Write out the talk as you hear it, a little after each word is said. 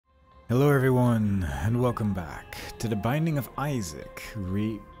Hello everyone, and welcome back to the Binding of Isaac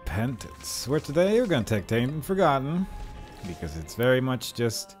Repentance, where today we're going to take Tainted and Forgotten, because it's very much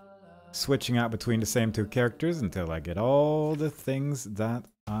just switching out between the same two characters until I get all the things that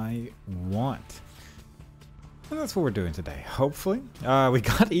I want. And that's what we're doing today, hopefully. We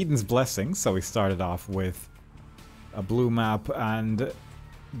got Eden's Blessing, so we started off with a blue map and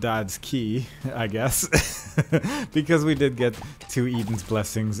Dad's key, I guess, because we did get 2 Eden's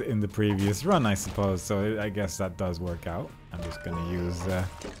Blessings in the previous run, I suppose, so I guess that does work out. I'm just gonna use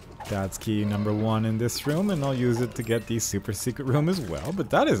Dad's key number 1 in this room, and I'll use it to get the super secret room as well, but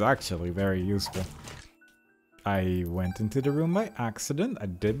that is actually very useful. I went into the room by accident. I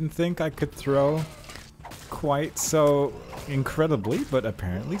didn't think I could throw quite so incredibly, but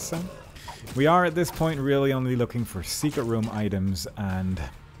apparently so. We are at this point really only looking for secret room items and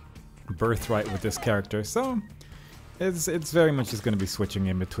birthright with this character, so it's very much just going to be switching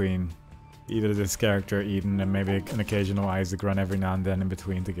in between either this character, Eden, and maybe an occasional Isaac run every now and then in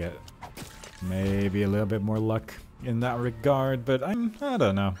between to get maybe a little bit more luck in that regard, but I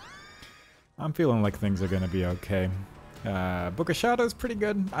don't know. I'm feeling like things are going to be okay. Book of Shadow is pretty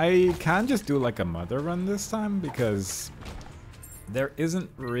good. I can just do like a mother run this time because there isn't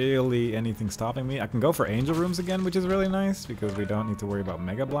really anything stopping me. I can go for angel rooms again, which is really nice because we don't need to worry about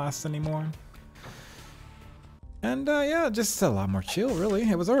mega blasts anymore. And yeah, just a lot more chill, really.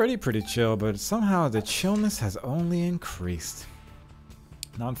 It was already pretty chill, but somehow the chillness has only increased.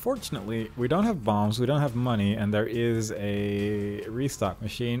 Now, unfortunately, we don't have bombs, we don't have money, and there is a restock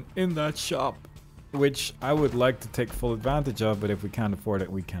machine in that shop, which I would like to take full advantage of, but if we can't afford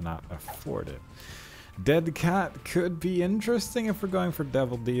it, we cannot afford it. Dead Cat could be interesting if we're going for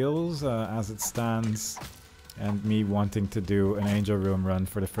devil deals, as it stands, and me wanting to do an angel room run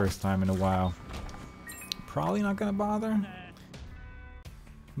for the first time in a while. Probably not gonna bother,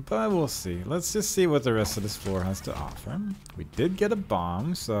 but we'll see. Let's just see what the rest of this floor has to offer. We did get a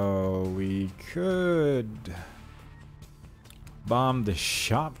bomb, so we could bomb the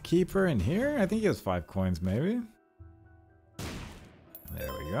shopkeeper in here. I think he has 5 coins, maybe.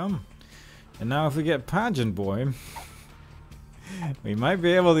 There we go. And now if we get Pageant Boy, we might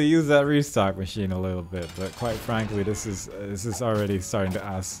be able to use that restock machine a little bit, but quite frankly, this is already starting to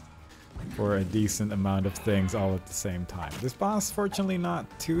ask for a decent amount of things all at the same time. This boss, fortunately, not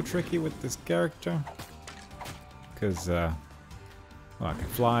too tricky with this character, because well, I can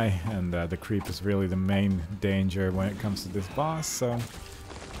fly, and the creep is really the main danger when it comes to this boss, so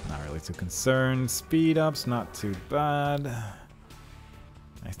not really too concerned. Speed up's not too bad.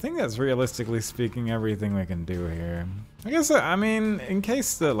 I think that's realistically speaking everything we can do here. I guess, I mean, in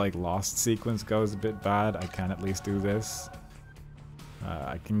case the like lost sequence goes a bit bad, I can at least do this.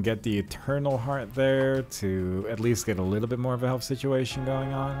 I can get the Eternal Heart there to at least get a little bit more of a health situation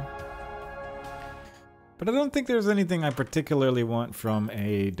going on. But I don't think there's anything I particularly want from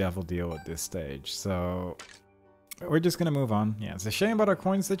a devil deal at this stage, so we're just gonna move on. Yeah, it's a shame about our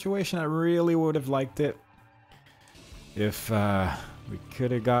coin situation. I really would have liked it if we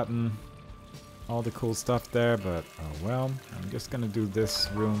could have gotten all the cool stuff there, but oh well. I'm just gonna do this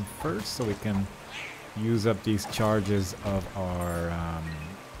room first so we can use up these charges of our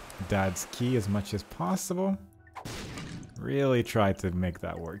Dad's key as much as possible. Really try to make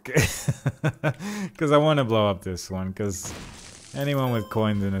that work. Because I want to blow up this one, because anyone with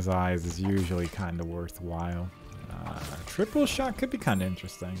coins in his eyes is usually kind of worthwhile. Triple shot could be kind of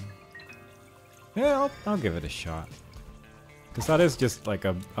interesting. Yeah, I'll give it a shot. Because that is just like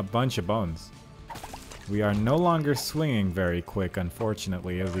a bunch of bones. We are no longer swinging very quick,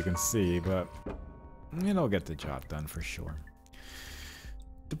 unfortunately, as you can see, but it'll get the job done for sure.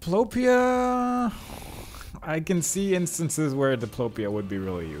 Diplopia... I can see instances where Diplopia would be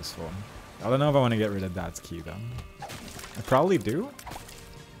really useful. I don't know if I want to get rid of Dad's key, though. I probably do.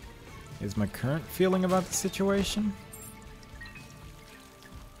 Is my current feeling about the situation.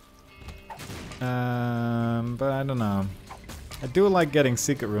 But I don't know. I do like getting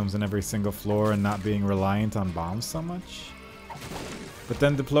secret rooms in every single floor and not being reliant on bombs so much. But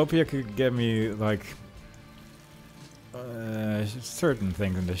then Diplopia could get me, like, certain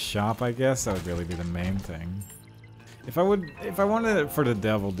things in the shop, I guess. That would really be the main thing. If I wanted it for the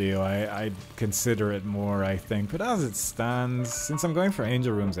devil deal, I'd consider it more, I think. But as it stands, since I'm going for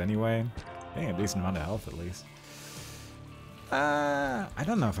angel rooms anyway, getting a decent amount of health at least. I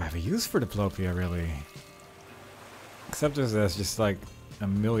don't know if I have a use for Diplopia, really. Except there's just like a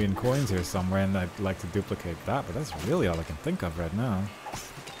million coins here somewhere, and I'd like to duplicate that, but that's really all I can think of right now.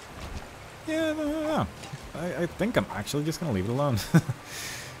 Yeah, no. I think I'm actually just gonna leave it alone.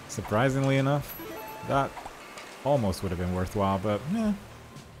 Surprisingly enough, that almost would have been worthwhile, but yeah.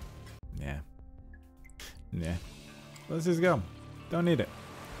 Yeah. Let's just go. Don't need it.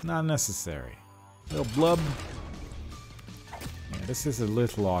 Not necessary. Little blub. Yeah, this is a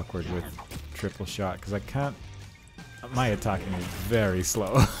little awkward with triple shot because I can't. My attacking is very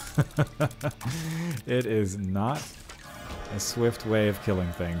slow. It is not a swift way of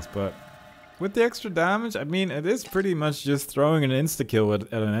killing things, but with the extra damage, I mean, it is pretty much just throwing an insta-kill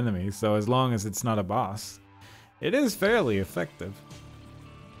at an enemy, so as long as it's not a boss, it is fairly effective.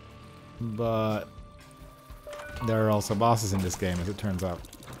 But there are also bosses in this game, as it turns out,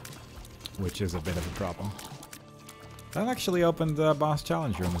 which is a bit of a problem. That actually opened the boss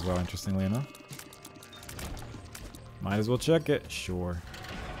challenge room as well, interestingly enough. Might as well check it. Sure.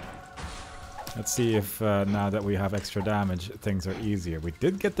 Let's see if now that we have extra damage, things are easier. We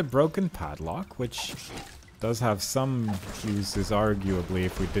did get the broken padlock, which does have some uses, arguably,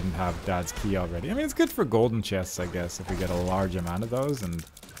 if we didn't have Dad's key already. I mean, it's good for golden chests, I guess, if we get a large amount of those and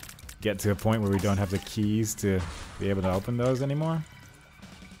get to a point where we don't have the keys to be able to open those anymore.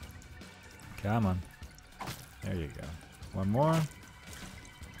 Come on. There you go. One more.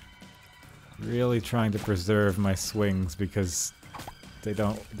 Really trying to preserve my swings because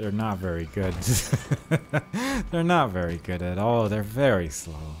they're not very good. They're not very good at all. They're very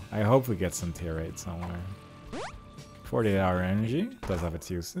slow. I hope we get some tier 8 somewhere. 48-hour energy does have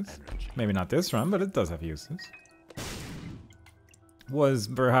its uses. Maybe not this run, but it does have uses. Was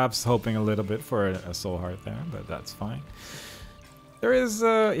perhaps hoping a little bit for a soul heart there, but that's fine. There is,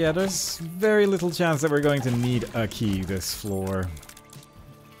 yeah, there's very little chance that we're going to need a key this floor.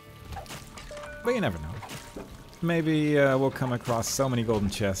 But you never know. Maybe we'll come across so many golden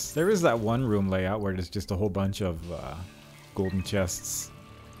chests. There is that one room layout where there's just a whole bunch of golden chests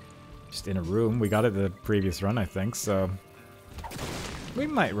just in a room. We got it the previous run, I think, so we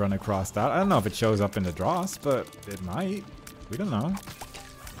might run across that. I don't know if it shows up in the dross, but it might. We don't know.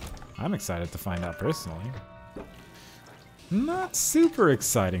 I'm excited to find out personally. Not super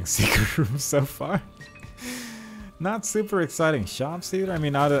exciting secret room so far. Not super exciting shops either. I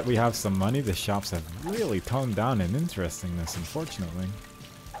mean, now that we have some money, the shops have really toned down in interestingness, unfortunately.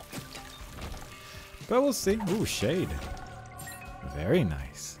 But we'll see. Ooh, shade. Very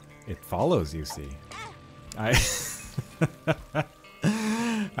nice. It follows, you see.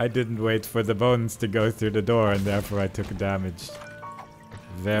 I didn't wait for the bones to go through the door, and therefore I took damage.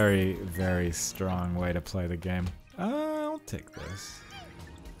 Very, very strong way to play the game. I'll take this.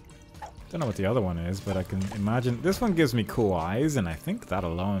 Don't know what the other one is, but I can imagine. This one gives me cool eyes, and I think that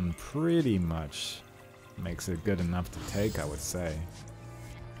alone pretty much makes it good enough to take, I would say.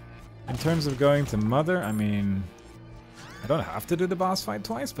 In terms of going to Mother, I mean, I don't have to do the boss fight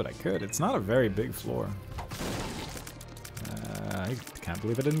twice, but I could. It's not a very big floor. I can't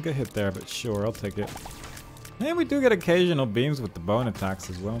believe I didn't get hit there, but sure, I'll take it. And we do get occasional beams with the bone attacks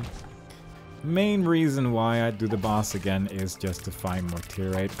as well. Main reason why I do the boss again is just to find more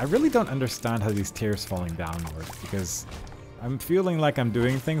tier 8. I really don't understand how these tiers falling down work, because I'm feeling like I'm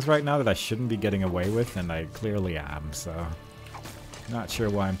doing things right now that I shouldn't be getting away with, and I clearly am, so not sure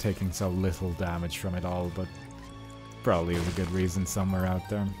why I'm taking so little damage from it all, but probably is a good reason somewhere out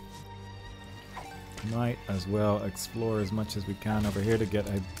there. Might as well explore as much as we can over here to get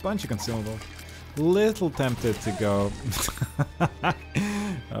a bunch of consumables. Little tempted to go.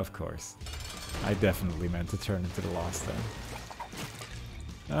 Of course. I definitely meant to turn into the Lost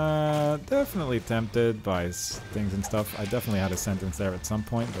there. Definitely tempted by things and stuff. I definitely had a sentence there at some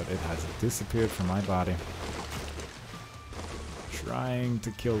point, but it has disappeared from my body. Trying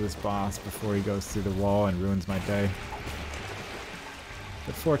to kill this boss before he goes through the wall and ruins my day.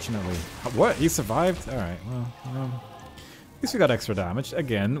 But fortunately... What? He survived? Alright, well, you know... At least we got extra damage.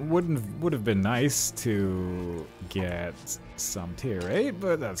 Again, would have been nice to get some tier 8,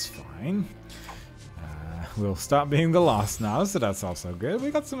 but that's fine. We'll stop being the Lost now, so that's also good.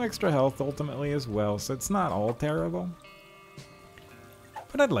 We got some extra health ultimately as well, so it's not all terrible.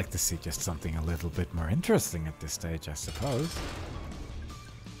 But I'd like to see just something a little bit more interesting at this stage, I suppose.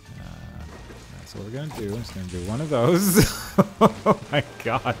 That's what we're gonna do. I'm just gonna do one of those. Oh my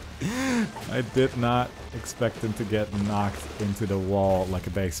god. I did not expect him to get knocked into the wall like a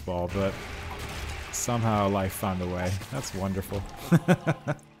baseball, but somehow life found a way. That's wonderful.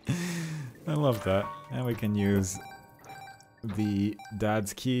 I love that. And we can use the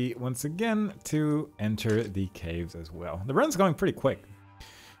Dad's key once again to enter the caves as well. The run's going pretty quick,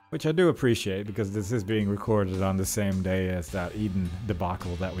 which I do appreciate because this is being recorded on the same day as that Eden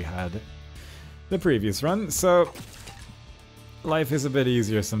debacle that we had the previous run, so life is a bit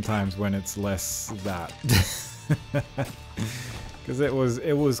easier sometimes when it's less that. Because it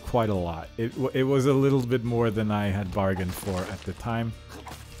was quite a lot. It was a little bit more than I had bargained for at the time.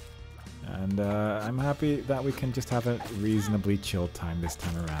 And I'm happy that we can just have a reasonably chill time this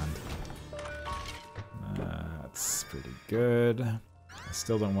time around. That's pretty good. I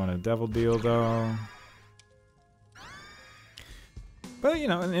still don't want a devil deal though. But you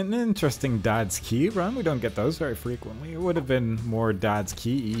know, an interesting Dad's Key run. We don't get those very frequently. It would have been more Dad's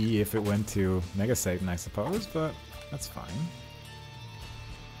Key if it went to Mega Satan, I suppose, but that's fine.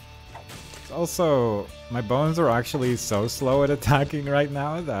 Also, my bones are actually so slow at attacking right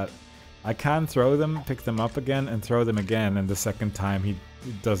now that I can throw them, pick them up again, and throw them again, and the second time he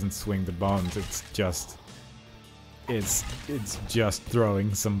doesn't swing the bones. It's just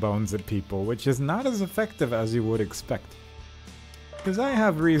throwing some bones at people, which is not as effective as you would expect. Because I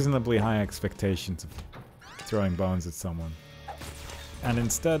have reasonably high expectations of throwing bones at someone. And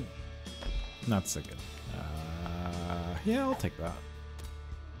instead, not so good. Yeah, I'll take that.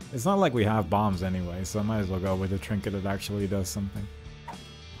 It's not like we have bombs anyway, so I might as well go with a trinket that actually does something.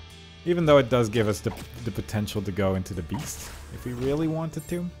 Even though it does give us the potential to go into the beast, if we really wanted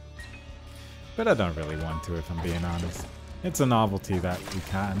to. But I don't really want to, if I'm being honest. It's a novelty that we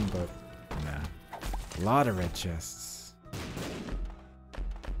can, but nah. A lot of red chests.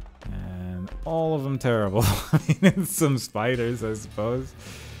 And all of them terrible. I mean, it's some spiders, I suppose.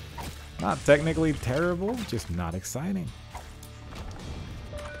 Not technically terrible, just not exciting.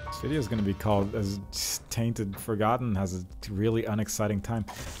 This video is going to be called as Tainted Forgotten has a really unexciting time.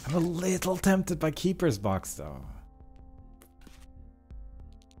 I'm a little tempted by Keeper's Box though.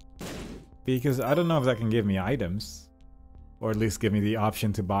 Because I don't know if that can give me items. Or at least give me the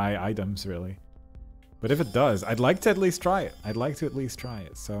option to buy items, really. But if it does, I'd like to at least try it. I'd like to at least try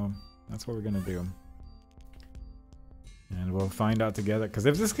it, so that's what we're going to do. And we'll find out together. Because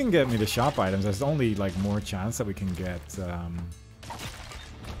if this can get me the shop items, there's only like more chance that we can get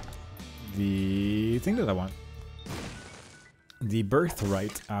the thing that I want. The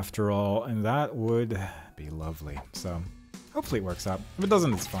birthright, after all, and that would be lovely. So, hopefully it works out. If it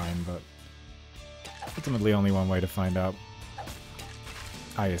doesn't, it's fine, but ultimately only one way to find out.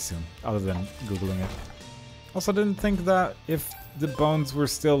 I assume, other than Googling it. Also didn't think that if the bones were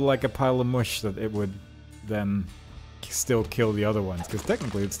still like a pile of mush that it would then still kill the other ones, because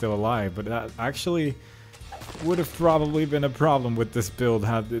technically it's still alive, but that actually would have probably been a problem with this build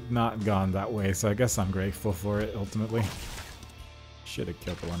had it not gone that way, so I guess I'm grateful for it ultimately. Should have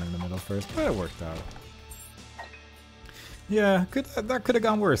killed the one in the middle first, but it worked out. Yeah, that could have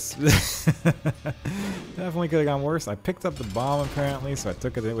gone worse. Definitely could have gone worse. I picked up the bomb apparently, so I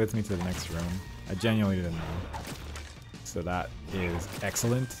took it with me to the next room. I genuinely didn't know. So that is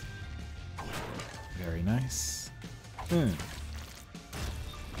excellent. Very nice.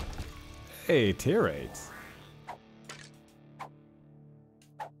 Hey, tier 8.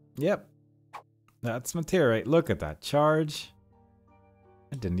 Yep. That's my tier 8. Look at that charge.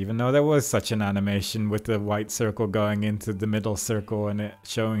 I didn't even know there was such an animation with the white circle going into the middle circle and it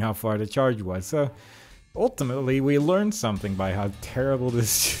showing how far the charge was. So ultimately we learned something by how terrible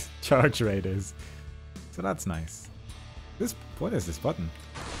this charge rate is. So that's nice. What is this button?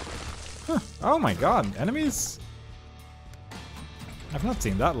 Huh. Oh my god, enemies? I've not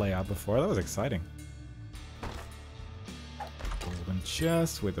seen that layout before. That was exciting. Golden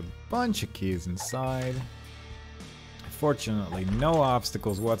chest with a bunch of keys inside. Fortunately, no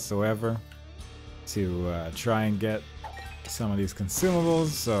obstacles whatsoever to try and get some of these consumables,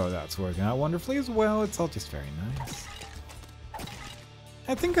 so that's working out wonderfully as well. It's all just very nice.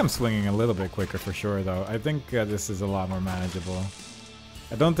 I think I'm swinging a little bit quicker for sure, though. I think this is a lot more manageable.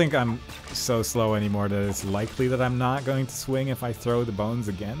 I don't think I'm so slow anymore that it's likely that I'm not going to swing if I throw the bones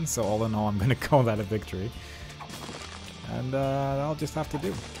again, so all in all, I'm going to call that a victory. And I'll just have to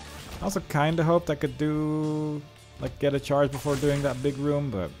do. I also kind of hoped I could do... like get a charge before doing that big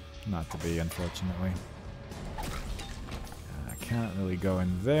room, but not to be, unfortunately. I can't really go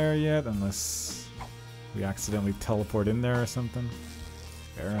in there yet unless we accidentally teleport in there or something.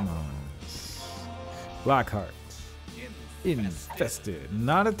 Pheromones. Blackheart. Infested.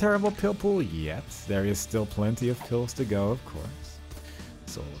 Not a terrible pill pool yet. There is still plenty of pills to go, of course.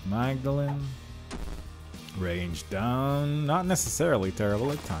 Soul of Magdalene. Range down. Not necessarily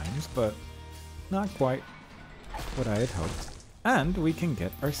terrible at times, but not quite what I had hoped. And we can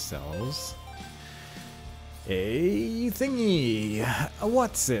get ourselves a thingy.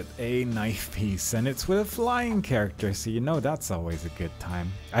 What's it? A knife piece, and it's with a flying character, so you know that's always a good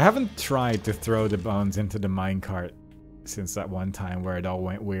time. I haven't tried to throw the bones into the minecart since that one time where it all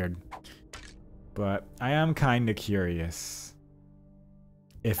went weird, but I am kind of curious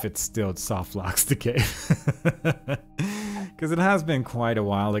if it still soft locks the cave. Because it has been quite a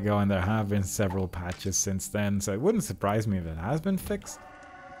while ago and there have been several patches since then, so it wouldn't surprise me if it has been fixed.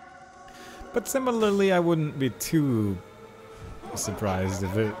 But similarly, I wouldn't be too surprised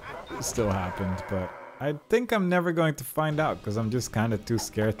if it still happened, but I think I'm never going to find out because I'm just kind of too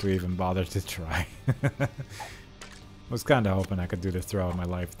scared to even bother to try. Was kind of hoping I could do the throw of my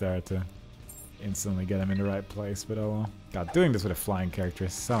life there to instantly get him in the right place, but oh well. God, doing this with a flying character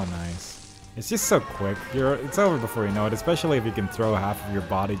is so nice. It's just so quick. It's over before you know it, especially if you can throw half of your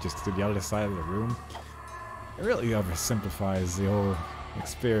body just to the other side of the room. It really oversimplifies the whole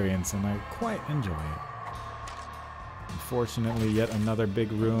experience, and I quite enjoy it. Unfortunately, yet another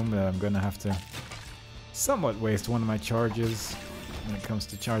big room that I'm going to have to somewhat waste one of my charges when it comes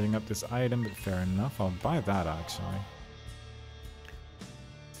to charging up this item, but fair enough. I'll buy that, actually.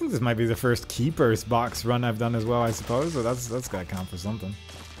 I think this might be the first Keeper's box run I've done as well, I suppose, so that's got to count for something.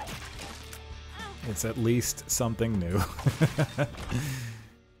 It's at least something new.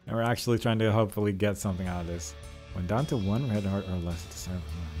 And we're actually trying to hopefully get something out of this. When down to 1 red heart or less to serve.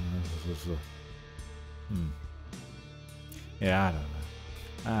 Yeah,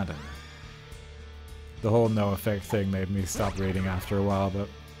 I don't know. The whole no effect thing made me stop reading after a while, but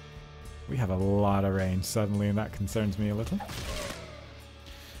we have a lot of range suddenly, and that concerns me a little.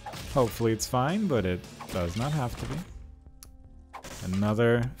 Hopefully it's fine, but it does not have to be.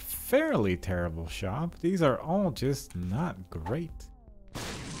 Another fairly terrible shop. These are all just not great.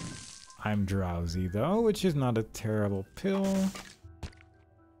 I'm drowsy though, which is not a terrible pill.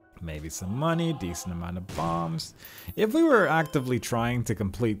 Maybe some money, decent amount of bombs. If we were actively trying to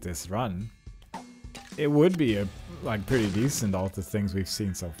complete this run, it would be pretty decent, all the things we've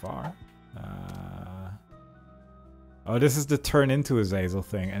seen so far. Oh, this is the turn into Azazel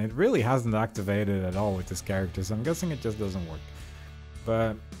thing, and it really hasn't activated at all with this character, so I'm guessing it just doesn't work.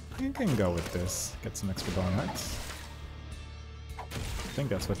 But I can go with this, get some extra bone hearts. I think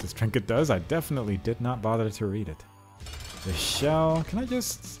that's what this trinket does. I definitely did not bother to read it. The shell, can I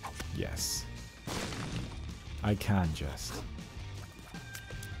just... Yes. I can just.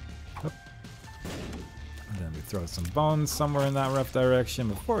 Oop. And then we throw some bones somewhere in that rough direction.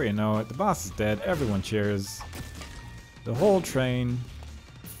 Before you know it, the boss is dead, everyone cheers. The whole train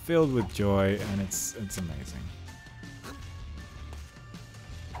filled with joy, and it's amazing.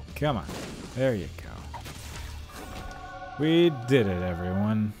 Come on, there you go. We did it,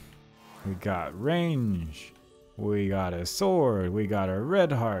 everyone. We got range. We got a sword. We got a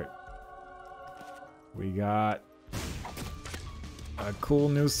red heart. We got a cool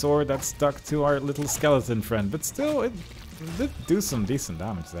new sword that stuck to our little skeleton friend, but still, it did do some decent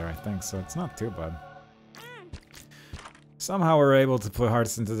damage there, I think, so it's not too bad. Somehow we're able to put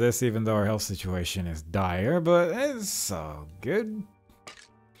hearts into this, even though our health situation is dire, but it's so good.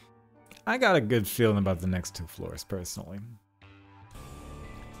 I got a good feeling about the next 2 floors, personally.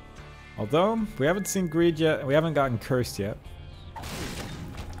 Although, we haven't seen greed yet, we haven't gotten cursed yet.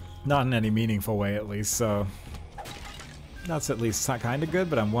 Not in any meaningful way, at least, so... That's at least kind of good,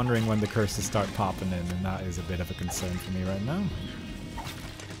 but I'm wondering when the curses start popping in, and that is a bit of a concern for me right now.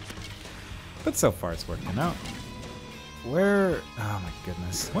 But so far it's working out. Where... Oh my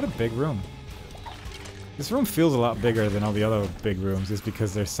goodness, what a big room. This room feels a lot bigger than all the other big rooms, just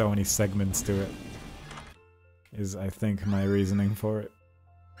because there's so many segments to it. Is, I think, my reasoning for it.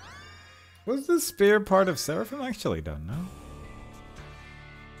 Was the spear part of Seraphim? I actually don't know.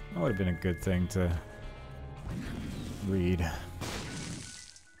 That would have been a good thing to read.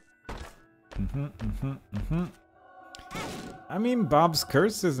 I mean, Bob's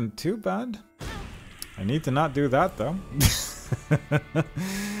curse isn't too bad. I need to not do that, though.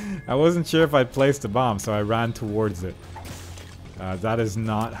 I wasn't sure if I'd placed a bomb, so I ran towards it. That is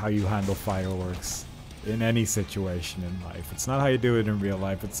not how you handle fireworks in any situation in life. It's not how you do it in real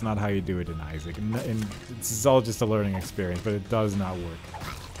life. It's not how you do it in Isaac. It's all just a learning experience, but it does not work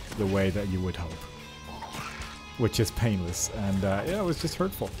the way that you would hope. Which is painless, and yeah, it was just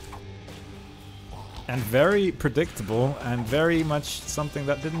hurtful. And very predictable, and very much something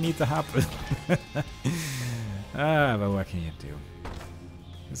that didn't need to happen. But what can you do?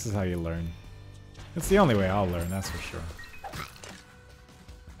 This is how you learn. It's the only way I'll learn, that's for sure.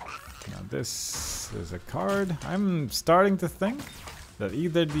 Now this is a card. I'm starting to think that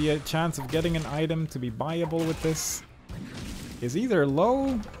either the chance of getting an item to be buyable with this is either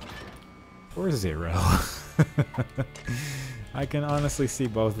low or 0. I can honestly see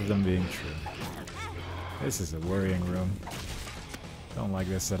both of them being true. This is a worrying room. Don't like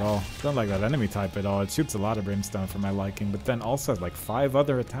this at all. Don't like that enemy type at all. It shoots a lot of brimstone for my liking, but then also has like 5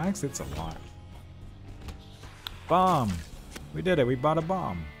 other attacks. It's a lot. Bomb! We did it. We bought a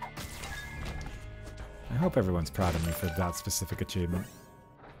bomb. I hope everyone's proud of me for that specific achievement.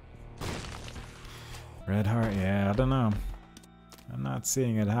 Red heart? Yeah, I don't know. I'm not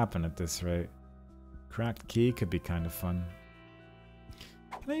seeing it happen at this rate. Cracked key could be kind of fun.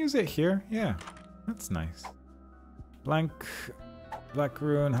 Can I use it here? Yeah, that's nice. Black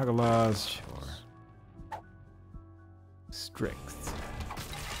rune, Hagalaz, sure. Strength.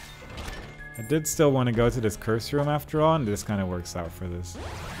 I did still want to go to this curse room after all, and this kind of works out for this.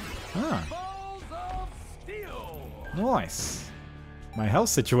 Ah. Nice. My health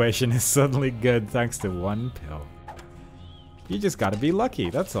situation is suddenly good thanks to one pill. You just gotta be lucky,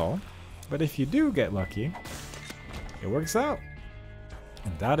 that's all. But if you do get lucky, it works out.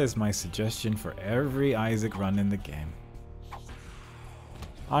 And that is my suggestion for every Isaac run in the game.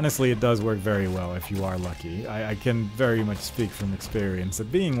 Honestly, it does work very well if you are lucky. I can very much speak from experience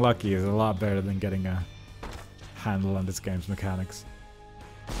that being lucky is a lot better than getting a handle on this game's mechanics.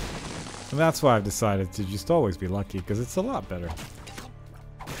 And that's why I've decided to just always be lucky, because it's a lot better.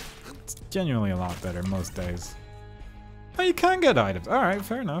 It's genuinely a lot better most days. Oh, you can get items. Alright,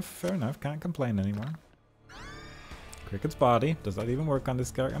 fair enough, fair enough. Can't complain anymore. Cricket's body. Does that even work on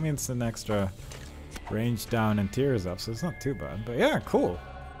this character? I mean, it's an extra range down and tears up, so it's not too bad. But yeah, cool.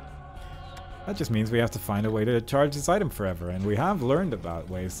 That just means we have to find a way to charge this item forever, and we have learned about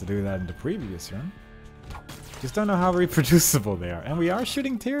ways to do that in the previous run. Just don't know how reproducible they are. And we are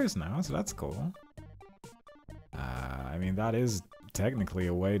shooting tears now, so that's cool. I mean, that is technically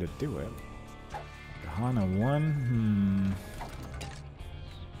a way to do it. Hana 1?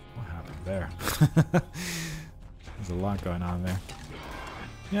 What happened there? There's a lot going on there.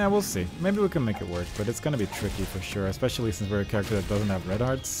 Yeah, we'll see. Maybe we can make it work, but it's going to be tricky for sure, especially since we're a character that doesn't have red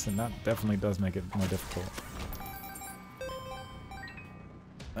hearts, and that definitely does make it more difficult.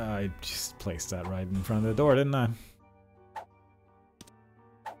 I just placed that right in front of the door, didn't I?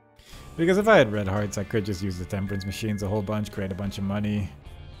 Because if I had red hearts, I could just use the temperance machines a whole bunch, create a bunch of money,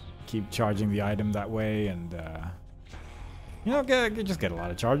 keep charging the item that way, and you know, just get a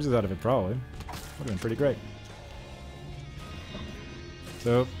lot of charges out of it probably. Would have been pretty great.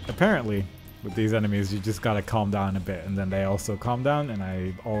 So apparently with these enemies you just gotta calm down a bit, and then they also calm down, and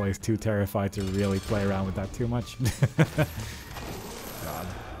I'm always too terrified to really play around with that too much. God.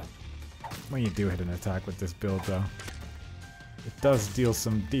 When you do hit an attack with this build though, it does deal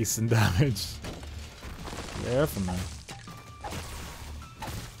some decent damage. Careful now.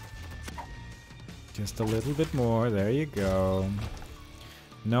 Just a little bit more, there you go.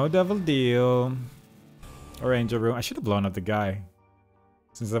 No devil deal. Or angel room. I should have blown up the guy,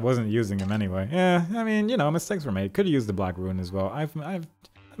 since I wasn't using him anyway. Yeah, I mean, you know, mistakes were made. Could have used the black rune as well. I've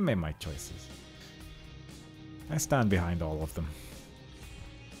made my choices. I stand behind all of them.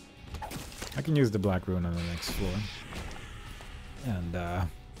 I can use the black rune on the next floor. And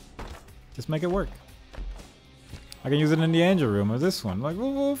just make it work. I can use it in the angel room or this one. Like,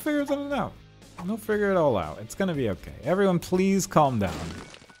 we'll figure something out. We'll figure it all out. It's gonna be okay. Everyone, please calm down.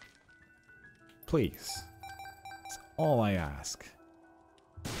 Please. That's all I ask.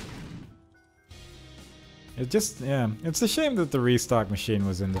 It just, yeah, it's a shame that the restock machine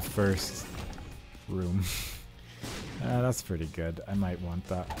was in the first room. That's pretty good. I might want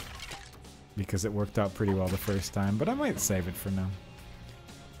that, because it worked out pretty well the first time, but I might save it for now.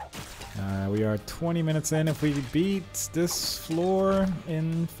 We are 20 minutes in. If we beat this floor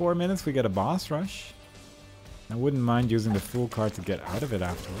in 4 minutes, we get a boss rush. I wouldn't mind using the full card to get out of it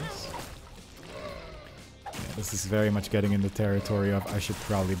afterwards. Yeah, this is very much getting in the territory of I should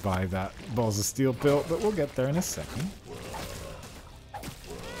probably buy that Balls of Steel pill, but we'll get there in a second.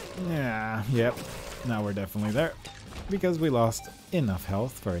 Yeah, yep. Now we're definitely there, because we lost enough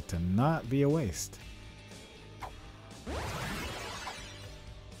health for it to not be a waste.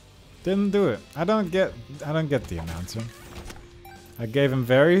 Didn't do it. I don't get the announcer. I gave him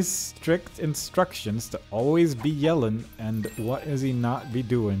very strict instructions to always be yelling, and what is he not be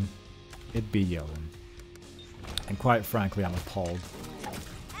doing? It be yelling. And quite frankly, I'm appalled.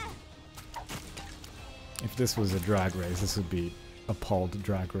 If this was a drag race, this would be appalled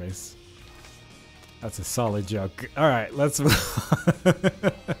drag race. That's a solid joke. Alright, let's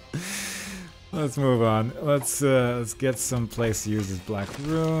let's move on. Let's get some place to use this black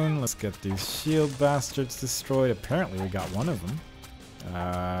rune. Let's get these shield bastards destroyed. Apparently we got one of them.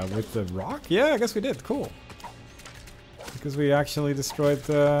 With the rock? Yeah, I guess we did. Cool. Because we actually destroyed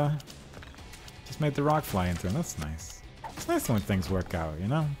the... Just made the rock fly into him. That's nice. It's nice when things work out, you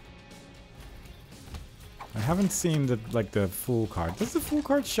know? I haven't seen the full card. Does the full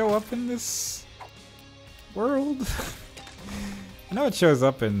card show up in this world? I know it shows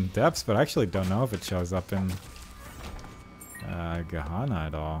up in depths, but I actually don't know if it shows up in Gehenna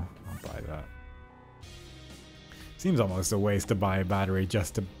at all. I'll buy that. Seems almost a waste to buy a battery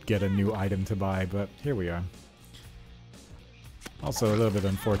just to get a new item to buy, but here we are. Also a little bit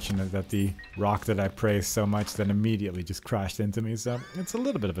unfortunate that the rock that I praised so much then immediately just crashed into me, so it's a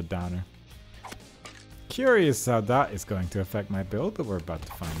little bit of a downer. Curious how that is going to affect my build, but we're about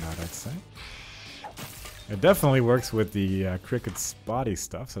to find out, I'd say. It definitely works with the cricket's body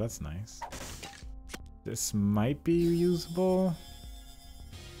stuff, so that's nice. This might be usable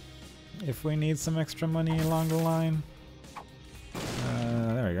if we need some extra money along the line.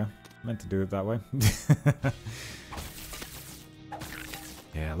 There we go. Meant to do it that way.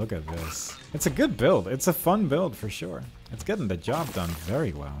 Yeah, look at this. It's a good build. It's a fun build for sure. It's getting the job done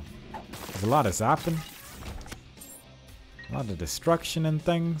very well. There's a lot of zapping. A lot of destruction and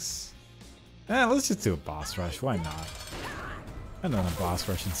things. Let's just do a boss rush. Why not? I haven't done a boss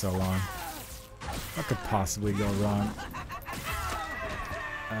rush in so long. What could possibly go wrong?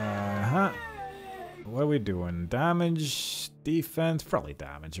 What are we doing? Damage? Defense? Probably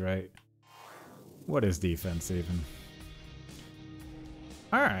damage, right? What is defense even?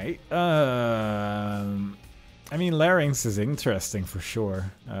 Alright. I mean, larynx is interesting for sure.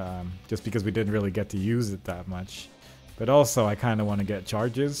 Just because we didn't really get to use it that much. But also, I kind of want to get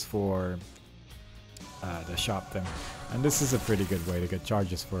charges for the shop thing. And this is a pretty good way to get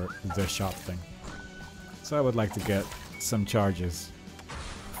charges for the shop thing. So I would like to get some charges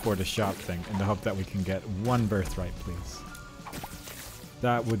for the shop thing in the hope that we can get one birthright, please.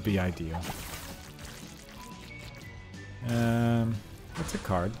 That would be ideal. It's a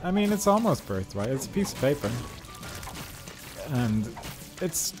card. I mean, it's almost birthright. It's a piece of paper. And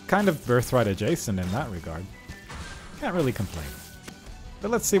it's kind of birthright adjacent in that regard. Can't really complain.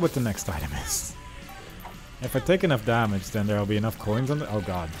 But let's see what the next item is. If I take enough damage, then there'll be enough coins on it. Oh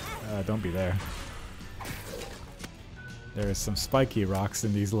god. Don't be there. There is some spiky rocks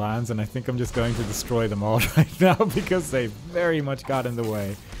in these lands, and I think I'm just going to destroy them all right now because they very much got in the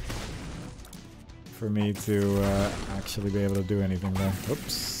way for me to actually be able to do anything there.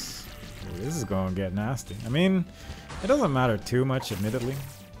 Oops. Ooh, this is going to get nasty. I mean, it doesn't matter too much, admittedly,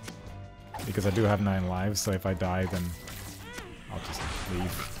 because I do have 9 lives, so if I die, then I'll just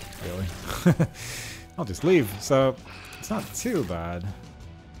leave, really. I'll just leave, so it's not too bad.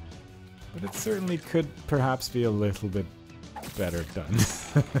 But it certainly could perhaps be a little bit better done.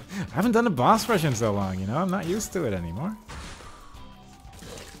 I haven't done a boss rush in so long, you know? I'm not used to it anymore.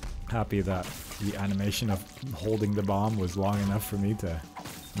 Happy that the animation of holding the bomb was long enough for me to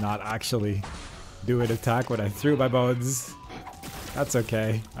not actually do an attack when I threw my bones. That's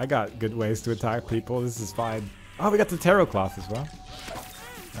okay. I got good ways to attack people. This is fine. Oh, we got the tarot cloth as well.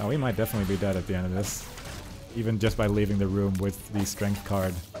 Oh, we might definitely be dead at the end of this. Even just by leaving the room with the strength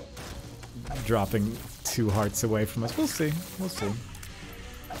card dropping 2 hearts away from us. We'll see. We'll see.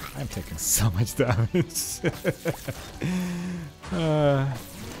 I'm taking so much damage.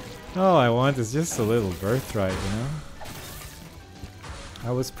 All I want is just a little birthright, you know?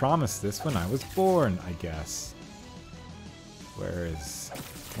 I was promised this when I was born, I guess. Whereas,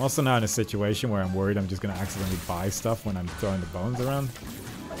 I'm also now in a situation where I'm worried I'm just going to accidentally buy stuff when I'm throwing the bones around.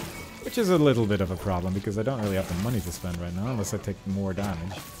 Which is a little bit of a problem because I don't really have the money to spend right now unless I take more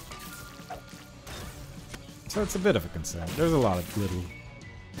damage. So it's a bit of a concern. There's a lot of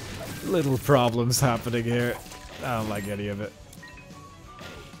little problems happening here. I don't like any of it.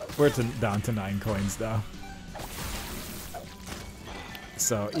 We're down to 9 coins now.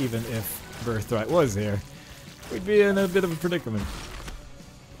 So even if Birthright was here, we'd be in a bit of a predicament.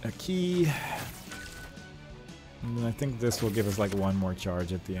 A key. And I think this will give us like 1 more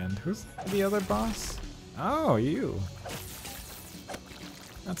charge at the end. Who's the other boss? Oh, you.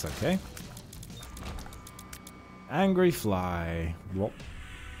 That's okay. Angry Fly. Well,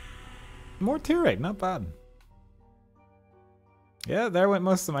 more tier rate, not bad. Yeah, there went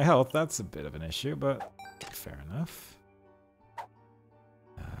most of my health. That's a bit of an issue, but fair enough.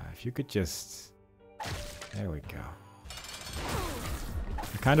 If you could just... There we go.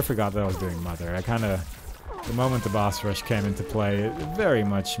 I kind of forgot that I was doing Mother. I kind of... The moment the boss rush came into play, it very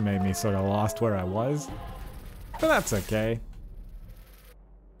much made me sort of lost where I was. But that's okay.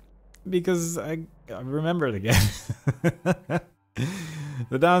 Because I remembered again.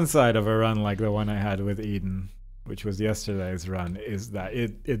 The downside of a run like the one I had with Eden, which was yesterday's run, is that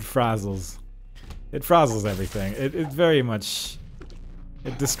it frazzles. It frazzles everything. It very much...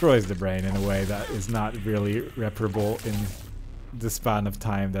 It destroys the brain in a way that is not really reparable in the span of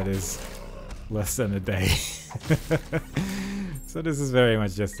time that is less than a day. So this is very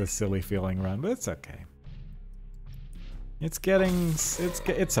much just a silly feeling run, but it's okay. It's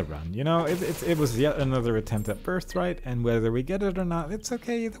a run, you know. It was yet another attempt at Birthright, and whether we get it or not, it's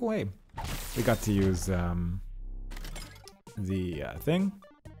okay either way. We got to use the thing,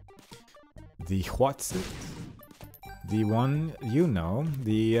 the what's it, The one, you know,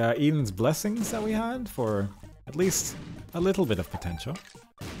 the Eden's Blessings that we had for at least a little bit of potential.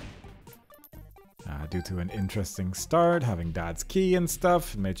 Due to an interesting start, having Dad's key and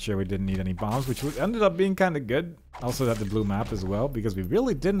stuff, made sure we didn't need any bombs, which ended up being kind of good. Also had the blue map as well, because we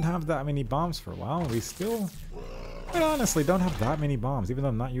really didn't have that many bombs for a while. We still, quite honestly, don't have that many bombs, even though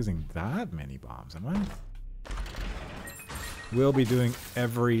I'm not using that many bombs, am I? We'll be doing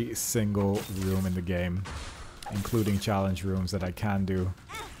every single room in the game, including challenge rooms that I can do.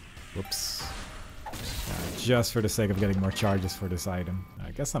 Whoops. Just for the sake of getting more charges for this item.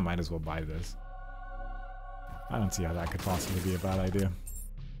 I guess I might as well buy this. I don't see how that could possibly be a bad idea.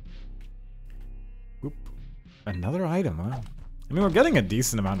 Oop. Another item, huh? I mean, we're getting a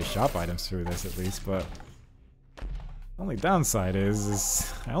decent amount of shop items through this at least, but... only downside is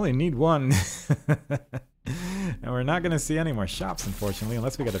I only need one. And we're not going to see any more shops, unfortunately,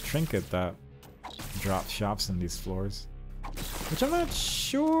 unless we get a trinket that drops shops in these floors. Which I'm not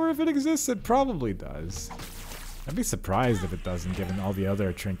sure if it exists. It probably does. I'd be surprised if it doesn't, given all the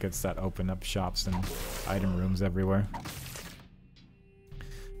other trinkets that open up shops and item rooms everywhere.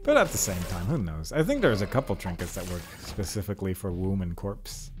 But at the same time, who knows? I think there's a couple trinkets that work specifically for womb and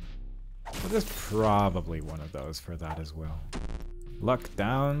corpse. But there's probably one of those for that as well. Luck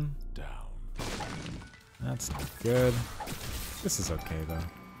down. That's not good. This is okay though.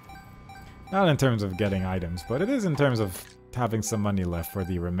 Not in terms of getting items, but it is in terms of having some money left for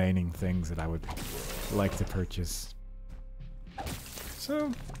the remaining things that I would like to purchase.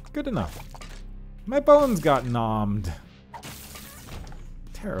 So, good enough. My bones got nommed.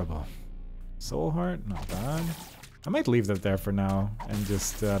 Terrible. Soul heart, not bad. I might leave that there for now and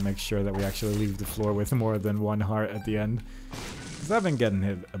just make sure that we actually leave the floor with more than one heart at the end. Because I've been getting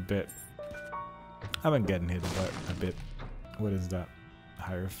hit a bit. I've been getting hit a bit. What is that?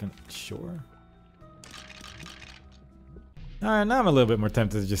 Hierophant? Sure. Alright, now I'm a little bit more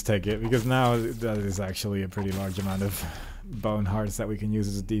tempted to just take it, because now that is actually a pretty large amount of bone hearts that we can use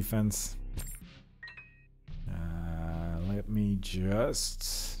as a defense. Let me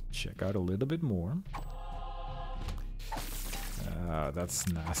just check out a little bit more. That's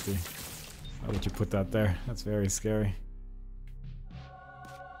nasty. Why would you put that there? That's very scary.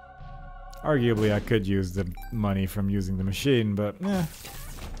 Arguably, I could use the money from using the machine, but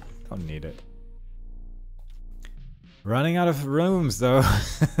don't need it. Running out of rooms, though.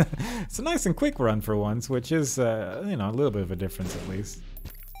 It's a nice and quick run for once, which is, you know, a little bit of a difference at least,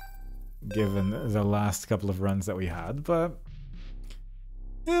 given the last couple of runs that we had. But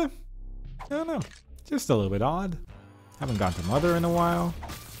yeah, I don't know, just a little bit odd. Haven't gone to Mother in a while.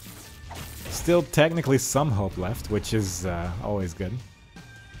 Still technically some hope left, which is always good.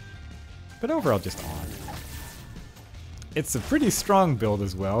 But overall, just odd. It's a pretty strong build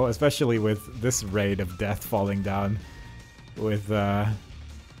as well, especially with this raid of death falling down with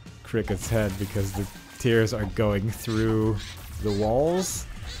Cricket's head, because the tears are going through the walls.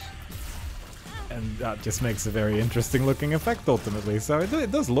 And that just makes a very interesting looking effect ultimately. So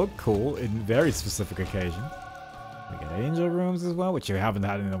it does look cool in very specific occasions. We get angel rooms as well, which you haven't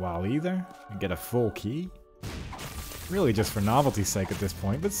had in a while either. We get a full key. Really just for novelty's sake at this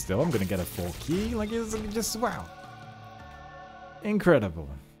point, but still, I'm gonna get a full key. Like, it's just, wow. Incredible.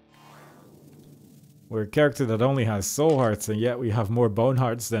 We're a character that only has soul hearts, and yet we have more bone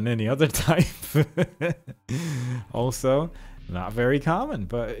hearts than any other type. Also, not very common,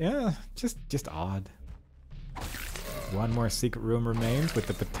 but yeah, just odd. One more secret room remains with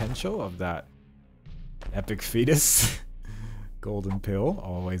the potential of that epic fetus. Golden pill,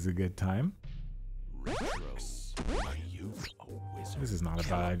 always a good time. This is not a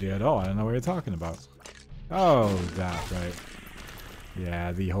bad idea at all. I don't know what you're talking about. Oh, that, right.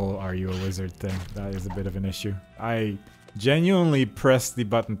 Yeah, the whole "are you a wizard" thing. That is a bit of an issue. I genuinely pressed the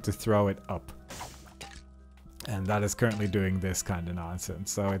button to throw it up. And that is currently doing this kind of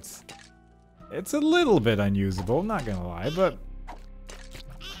nonsense. So it's a little bit unusable, not gonna lie, but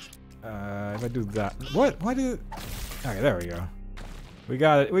if I do that, what? Why did? Okay, there we go. We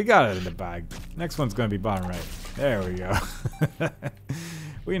got it. We got it in the bag. Next one's gonna be bottom right. There we go.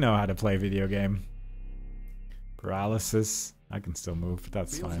 We know how to play video game. Paralysis. I can still move, but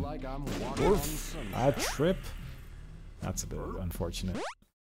that's fine. Like Oof. I trip. That's a bit unfortunate.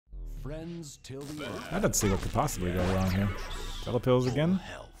 Friends till the end. I don't see what could possibly go wrong here. Telepills again.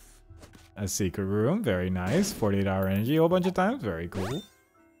 A secret room, very nice. 48-hour energy a whole bunch of times, very cool.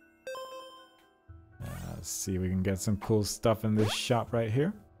 Let's see if we can get some cool stuff in this shop right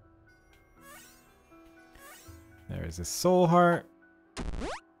here. There's a soul heart.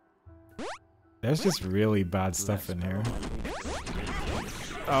 There's just really bad stuff in here.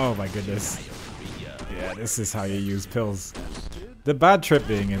 Oh my goodness. Yeah, this is how you use pills. The bad trip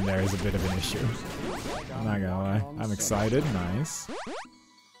being in there is a bit of an issue. I'm not gonna lie. I'm excited. Nice.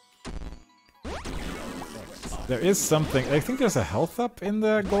 There is something. I think there's a health up in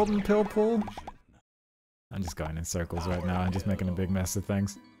the golden pill pool. I'm just going in circles right now. I'm just making a big mess of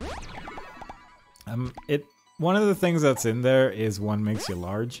things. One of the things that's in there is one makes you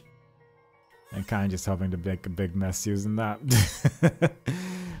large. I'm kind of just hoping to make a big mess using that.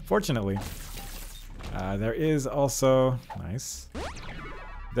 Fortunately. There is also... Nice.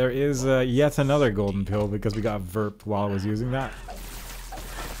 There is yet another golden pill because we got Verp while I was using that.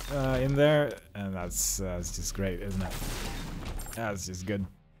 In there. And that's just great, isn't it? That's just good.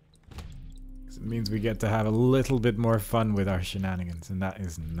 It means we get to have a little bit more fun with our shenanigans, and that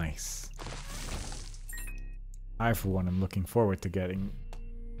is nice. I, for one, am looking forward to getting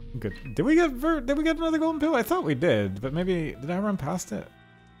good. Did we get another golden pill? I thought we did, but maybe did I run past it?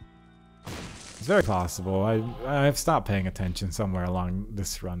 It's very possible. I've stopped paying attention somewhere along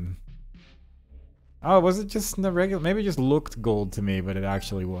this run. Oh, was it just in the regular? Maybe it just looked gold to me, but it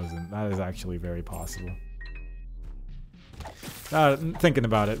actually wasn't. That is actually very possible. Thinking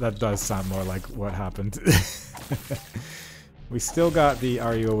about it, that does sound more like what happened. We still got the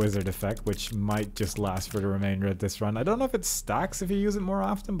Are You a Wizard effect, which might just last for the remainder of this run. I don't know if it stacks if you use it more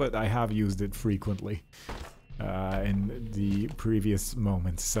often, but I have used it frequently in the previous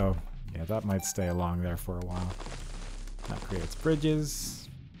moments. So, yeah, that might stay along there for a while. That creates bridges.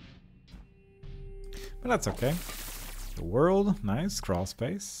 But that's okay. The world, nice, crawl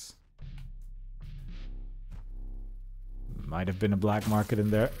space. Might have been a black market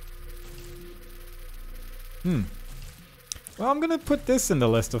in there. Well, I'm gonna put this in the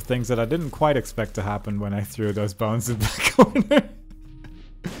list of things that I didn't quite expect to happen when I threw those bones in that corner.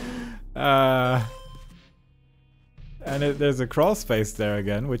 And there's a crawl space there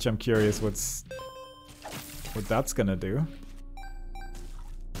again, which I'm curious what that's gonna do.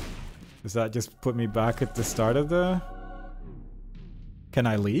 Does that just put me back at the start of the... Can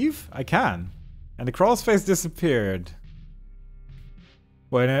I leave? I can. And the crawl space disappeared.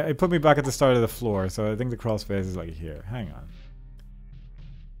 Well, it put me back at the start of the floor, so I think the crawl space is like here. Hang on.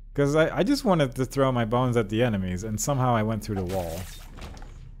 Because I just wanted to throw my bones at the enemies, and somehow I went through the wall.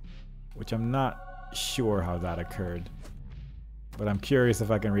 Which I'm not sure how that occurred. But I'm curious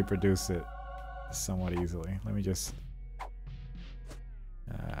if I can reproduce it somewhat easily. Let me just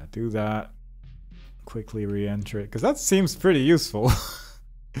do that. Quickly re-enter it, because that seems pretty useful.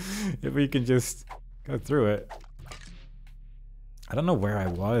 If we can just go through it. I don't know where I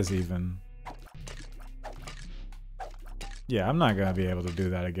was even. Yeah, I'm not gonna be able to do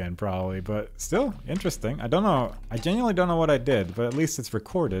that again probably, but still interesting. I don't know. I genuinely don't know what I did, but at least it's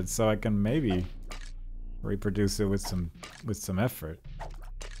recorded, so I can maybe reproduce it with some effort.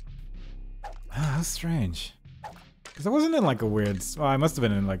 Ah, how strange. Because I wasn't in like a weird. Well, I must have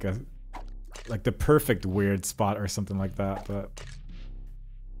been in like the perfect weird spot or something like that, but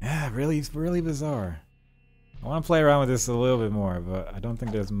yeah, really bizarre. I want to play around with this a little bit more, but I don't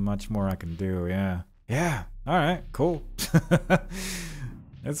think there's much more I can do, yeah. Yeah, alright, cool.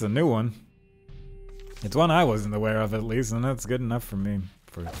 It's a new one. It's one I wasn't aware of at least, and that's good enough for me,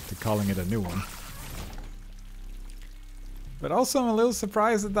 to calling it a new one. But also I'm a little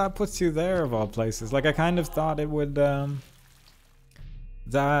surprised that puts you there of all places. Like I kind of thought it would, that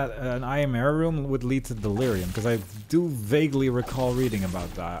an IMR room would lead to Delirium, because I do vaguely recall reading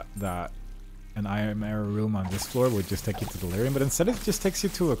about that an IMR room on this floor would just take you to Delirium, but instead it just takes you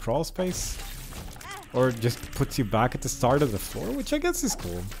to a crawl space. Or just puts you back at the start of the floor, which I guess is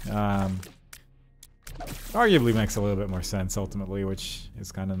cool. Arguably makes a little bit more sense ultimately, which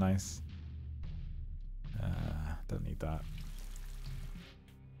is kind of nice. Don't need that.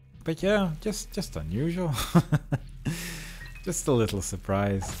 But yeah, just unusual. Just a little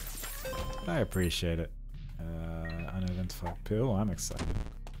surprise. I appreciate it. Unidentified pill, I'm excited.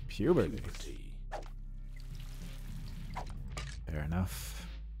 Puberty. Fair enough.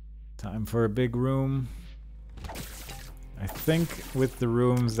 Time for a big room. I think with the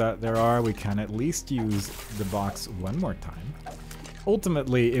rooms that there are, we can at least use the box one more time.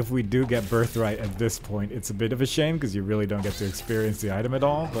 Ultimately, if we do get Birthright at this point, it's a bit of a shame because you really don't get to experience the item at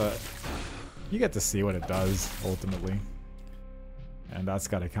all, but you get to see what it does, ultimately. And that's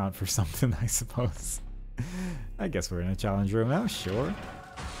gotta count for something, I suppose. I guess we're in a challenge room now, sure.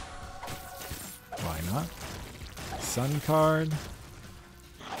 Why not? Sun card.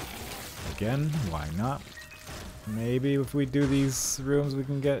 Again, why not? Maybe if we do these rooms we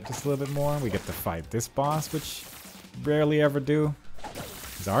can get just a little bit more. We get to fight this boss, which rarely ever do.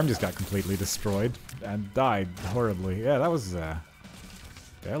 His arm just got completely destroyed and died horribly. Yeah, that was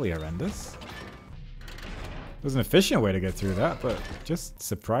fairly horrendous. It was an efficient way to get through that, but just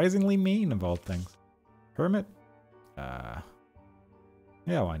surprisingly mean of all things. Hermit? Yeah,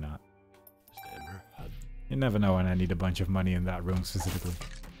 why not? You never know when I need a bunch of money in that room specifically.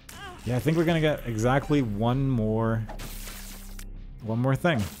 Yeah, I think we're gonna get exactly one more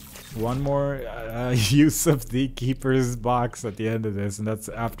thing. One more use of the Keeper's box at the end of this, and that's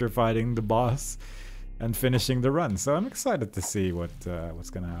after fighting the boss and finishing the run. So I'm excited to see what's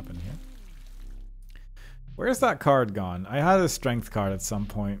gonna happen here. Where's that card gone? I had a strength card at some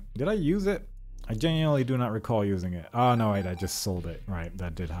point. Did I use it? I genuinely do not recall using it. Oh no, wait, I just sold it. Right,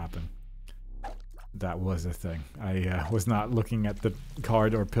 that did happen. That was a thing. I was not looking at the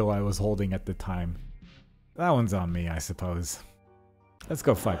card or pill I was holding at the time. That one's on me, I suppose. Let's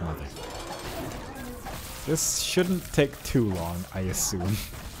go fight Mother. This shouldn't take too long, I assume.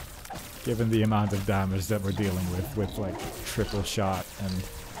 Given the amount of damage that we're dealing with like triple shot and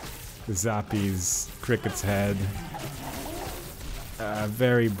the Zappy's Cricket's head.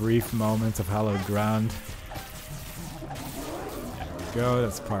 Very brief moments of hallowed ground. There we go,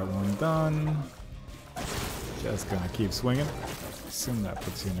 that's part 1 done. Just gonna keep swinging. Assume that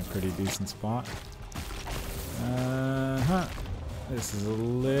puts you in a pretty decent spot. This is a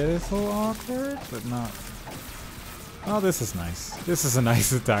little awkward, but not... Oh, this is nice. This is a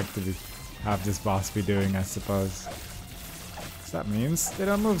nice attack to have this boss be doing, I suppose. So that means they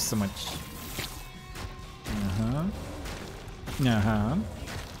don't move so much. I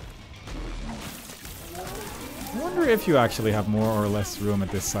wonder if you actually have more or less room at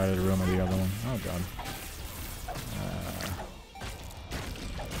this side of the room or the other one. Oh god.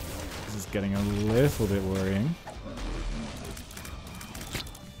 This is getting a little bit worrying.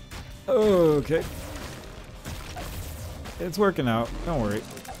 Okay. It's working out. Don't worry.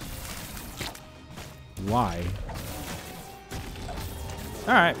 Why?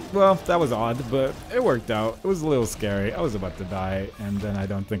 Alright, well, that was odd, but it worked out. It was a little scary. I was about to die, and then I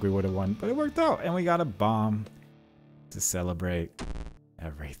don't think we would have won, but it worked out, and we got a bomb to celebrate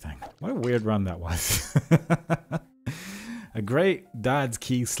everything. What a weird run that was. A great Dad's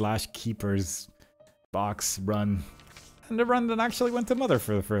Key / Keeper's box run. And a run that actually went to Mother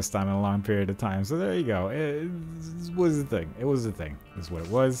for the first time in a long period of time. So there you go. It was a thing. It was a thing. Is what it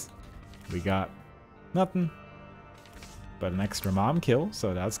was. We got nothing but an extra mom kill,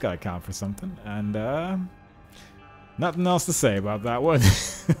 so that's gotta count for something. And nothing else to say about that one.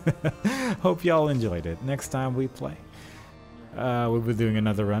 Hope y'all enjoyed it. Next time we play, we'll be doing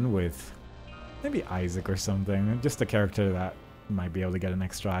another run with maybe Isaac or something. Just a character that might be able to get an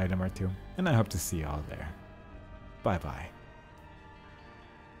extra item or two. And I hope to see y'all there. Bye-bye.